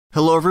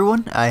Hello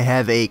everyone, I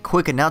have a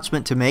quick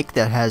announcement to make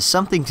that has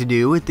something to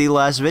do with the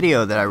last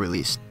video that I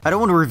released. I don't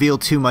want to reveal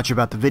too much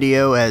about the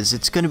video as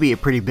it's going to be a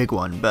pretty big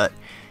one, but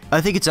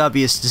I think it's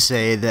obvious to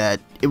say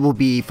that it will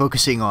be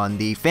focusing on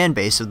the fan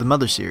base of the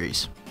Mother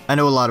series. I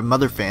know a lot of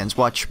Mother fans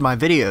watch my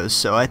videos,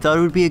 so I thought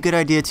it would be a good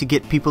idea to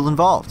get people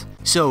involved.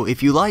 So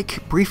if you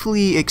like,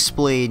 briefly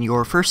explain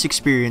your first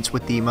experience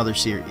with the Mother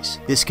series.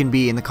 This can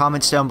be in the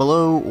comments down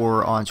below,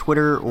 or on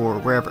Twitter, or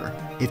wherever.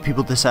 If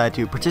people decide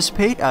to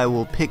participate, I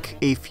will pick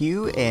a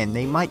few and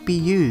they might be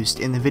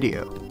used in the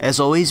video. As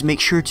always, make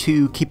sure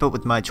to keep up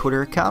with my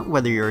Twitter account,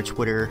 whether you're a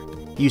Twitter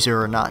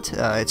user or not.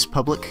 It's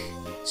public,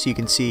 so you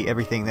can see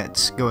everything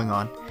that's going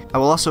on. I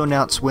will also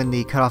announce when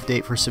the cutoff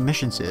date for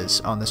submissions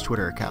is on this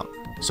Twitter account.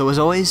 So as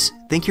always,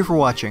 thank you for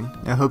watching.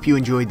 I hope you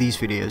enjoyed these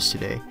videos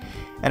today,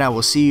 and I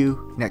will see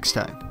you next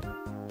time.